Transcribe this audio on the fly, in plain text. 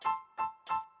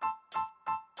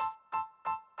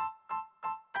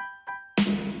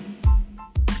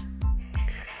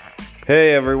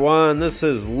Hey everyone, this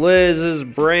is Liz's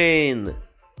Brain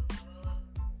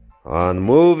on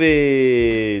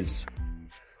movies.